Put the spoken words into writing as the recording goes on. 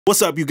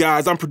What's up, you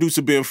guys? I'm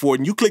producer BenFord,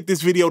 and you clicked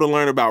this video to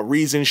learn about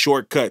reason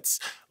shortcuts.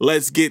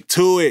 Let's get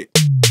to it.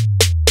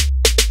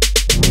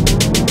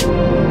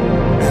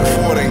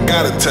 BenFord ain't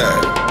got a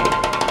tag.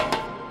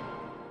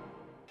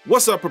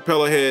 What's up,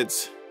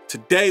 Propellerheads?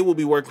 Today we'll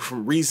be working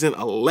from reason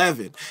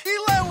 11.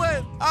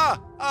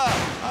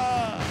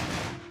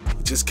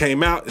 It just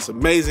came out. It's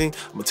amazing.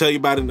 I'm gonna tell you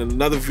about it in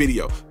another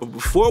video. But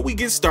before we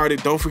get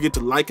started, don't forget to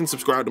like and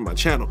subscribe to my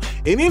channel.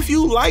 And if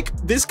you like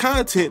this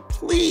content,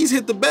 please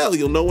hit the bell.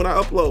 You'll know when I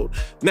upload.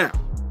 Now,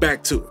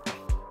 back to it.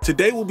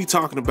 Today we'll be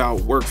talking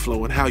about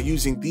workflow and how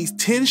using these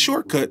 10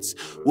 shortcuts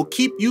will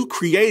keep you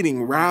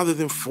creating rather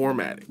than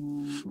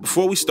formatting.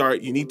 Before we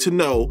start, you need to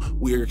know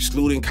we are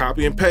excluding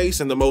copy and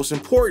paste and the most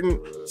important,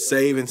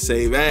 save and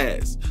save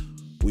as.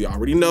 We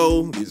already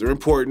know these are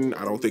important.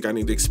 I don't think I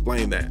need to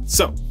explain that.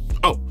 So,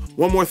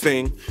 one more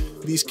thing.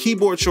 These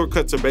keyboard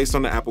shortcuts are based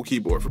on the Apple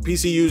keyboard. For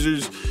PC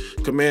users,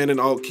 Command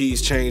and Alt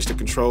keys change to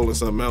Control and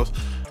something else.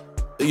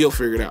 You'll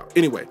figure it out.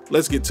 Anyway,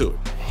 let's get to it.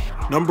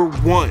 Number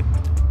 1,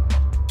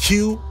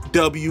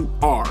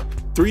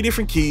 QWR. 3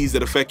 different keys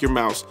that affect your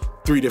mouse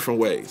 3 different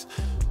ways.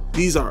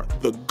 These are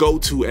the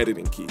go-to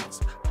editing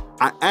keys.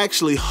 I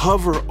actually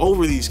hover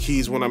over these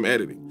keys when I'm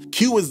editing.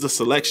 Q is the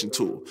selection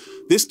tool.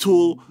 This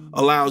tool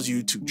allows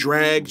you to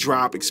drag,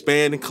 drop,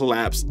 expand, and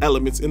collapse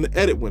elements in the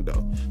edit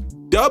window.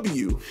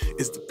 W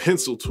is the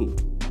pencil tool.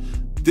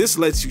 This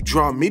lets you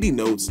draw MIDI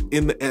notes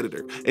in the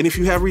editor. And if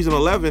you have reason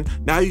 11,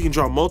 now you can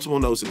draw multiple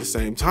notes at the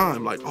same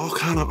time, like all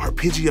kind of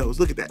arpeggios.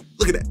 Look at that,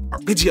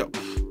 arpeggio.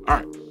 All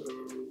right.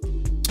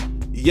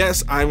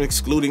 Yes, I'm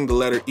excluding the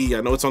letter E.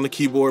 I know it's on the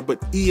keyboard,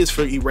 but E is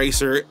for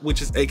eraser,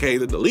 which is AKA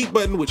the delete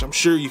button, which I'm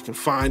sure you can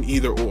find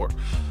either or.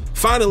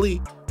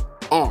 Finally,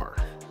 R.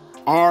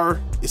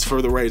 R is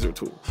for the razor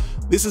tool.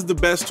 This is the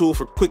best tool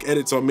for quick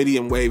edits on MIDI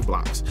and wave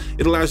blocks.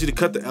 It allows you to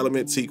cut the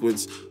element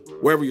sequence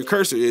wherever your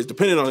cursor is,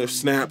 depending on if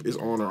snap is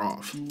on or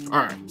off. All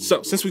right,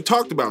 so since we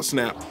talked about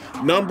snap,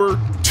 number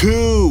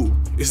 2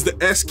 is the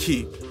S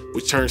key,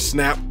 which turns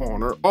snap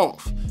on or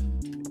off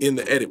in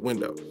the edit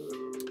window.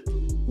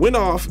 When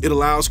off, it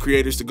allows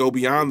creators to go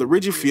beyond the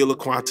rigid feel of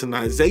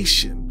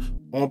quantization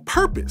on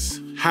purpose.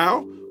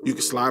 How? You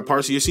can slide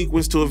parts of your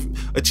sequence to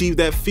achieve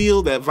that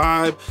feel, that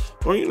vibe,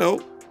 or you know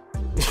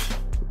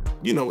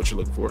what you're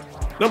looking for.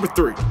 Number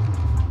 3,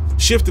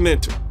 shift and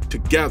enter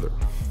together.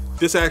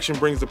 This action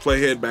brings the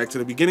playhead back to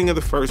the beginning of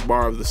the first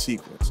bar of the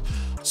sequence.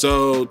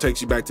 So it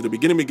takes you back to the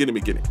beginning.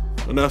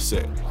 Enough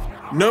said.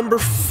 Number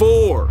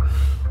 4,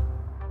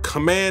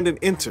 command and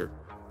enter,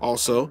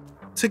 also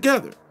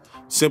together.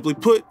 Simply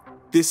put,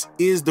 this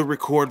is the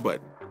record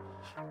button.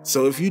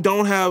 So if you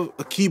don't have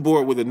a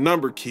keyboard with a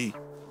number key,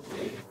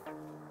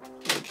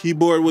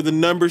 keyboard with a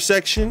number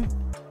section,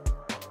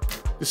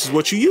 this is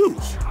what you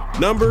use.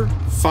 Number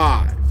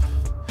 5,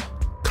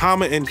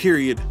 comma and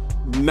period,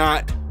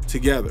 not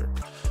together.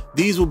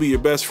 These will be your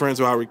best friends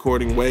while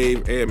recording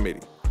wave and MIDI.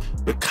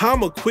 The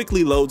comma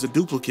quickly loads a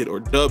duplicate or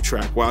dub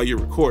track while you're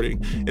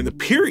recording, and the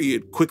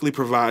period quickly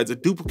provides a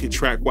duplicate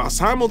track while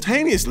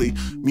simultaneously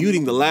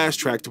muting the last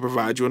track to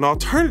provide you an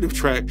alternative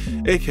track,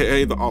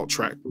 AKA the alt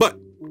track. But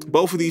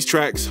both of these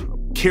tracks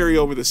carry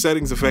over the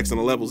settings, effects, and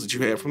the levels that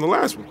you had from the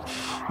last one.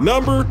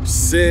 Number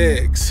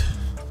 6,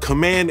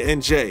 Command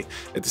and J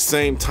at the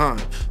same time.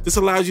 This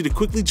allows you to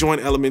quickly join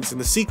elements in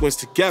the sequence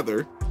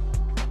together,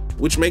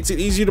 which makes it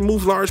easier to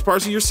move large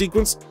parts of your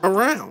sequence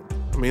around.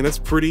 I mean, that's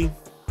pretty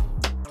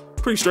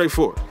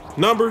straightforward.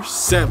 Number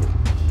 7,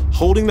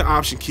 holding the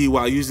Option key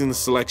while using the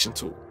selection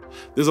tool.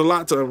 There's a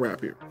lot to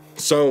unwrap here.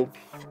 So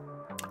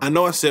I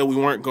know I said we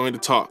weren't going to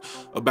talk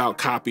about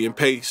copy and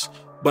paste,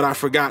 but I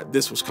forgot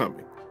this was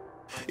coming.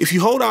 If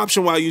you hold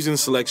Option while using the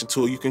selection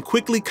tool, you can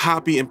quickly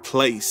copy and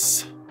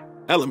place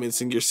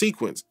elements in your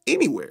sequence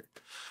anywhere.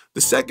 The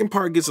second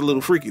part gets a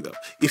little freaky though.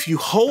 If you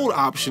hold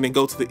Option and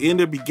go to the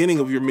end or beginning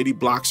of your MIDI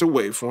blocks or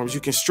waveforms,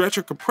 you can stretch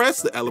or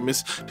compress the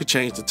elements to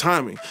change the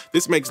timing.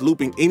 This makes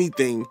looping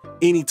anything,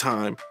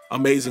 anytime,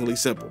 amazingly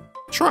simple.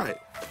 Try it.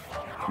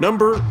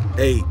 Number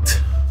 8,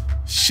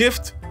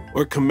 shift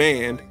or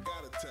command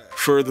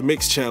for the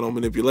mix channel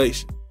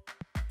manipulation.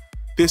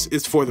 This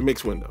is for the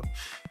mix window.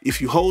 If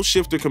you hold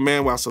shift or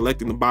command while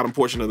selecting the bottom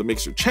portion of the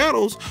mixer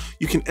channels,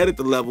 you can edit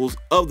the levels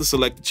of the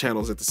selected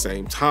channels at the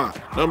same time.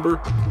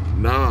 Number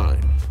 9,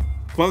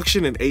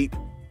 function and 8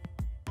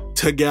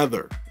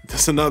 together.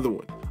 That's another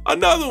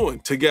one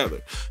together.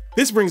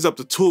 This brings up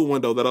the tool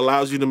window that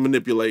allows you to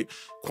manipulate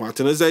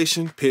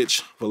quantization,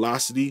 pitch,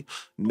 velocity,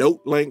 note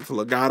length,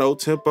 legato,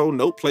 tempo,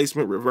 note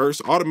placement,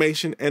 reverse,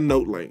 automation, and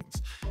note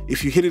lanes.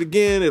 If you hit it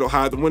again, it'll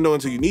hide the window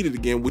until you need it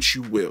again, which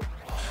you will.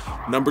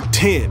 Number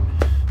 10,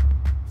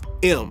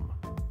 M.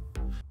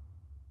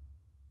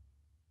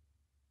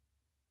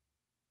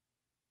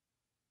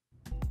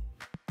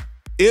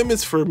 M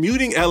is for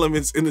muting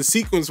elements in the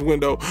sequence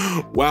window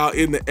while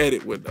in the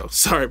edit window.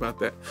 Sorry about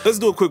that. Let's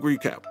do a quick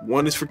recap.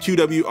 1 is for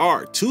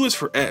QWR, 2 is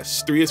for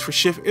S, 3 is for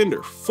Shift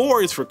Enter,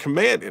 4 is for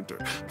Command Enter,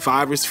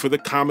 5 is for the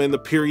comma and the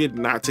period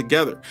not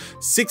together,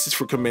 6 is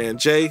for Command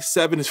J,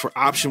 7 is for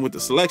Option with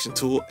the selection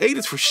tool, 8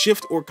 is for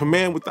Shift or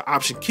Command with the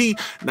Option key,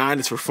 9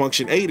 is for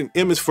Function 8, and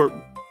M is for...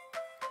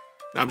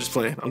 I'm just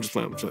playing. All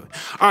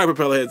right,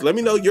 Propellerheads, let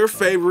me know your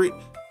favorite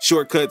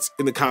shortcuts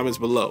in the comments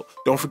below.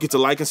 Don't forget to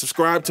like and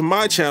subscribe to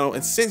my channel,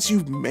 and since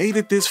you've made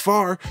it this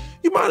far,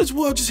 you might as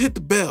well just hit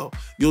the bell.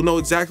 You'll know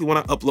exactly when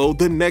I upload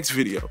the next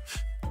video.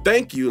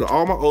 Thank you to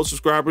all my old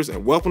subscribers,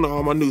 and welcome to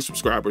all my new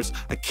subscribers.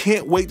 I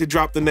can't wait to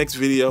drop the next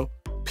video.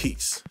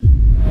 Peace.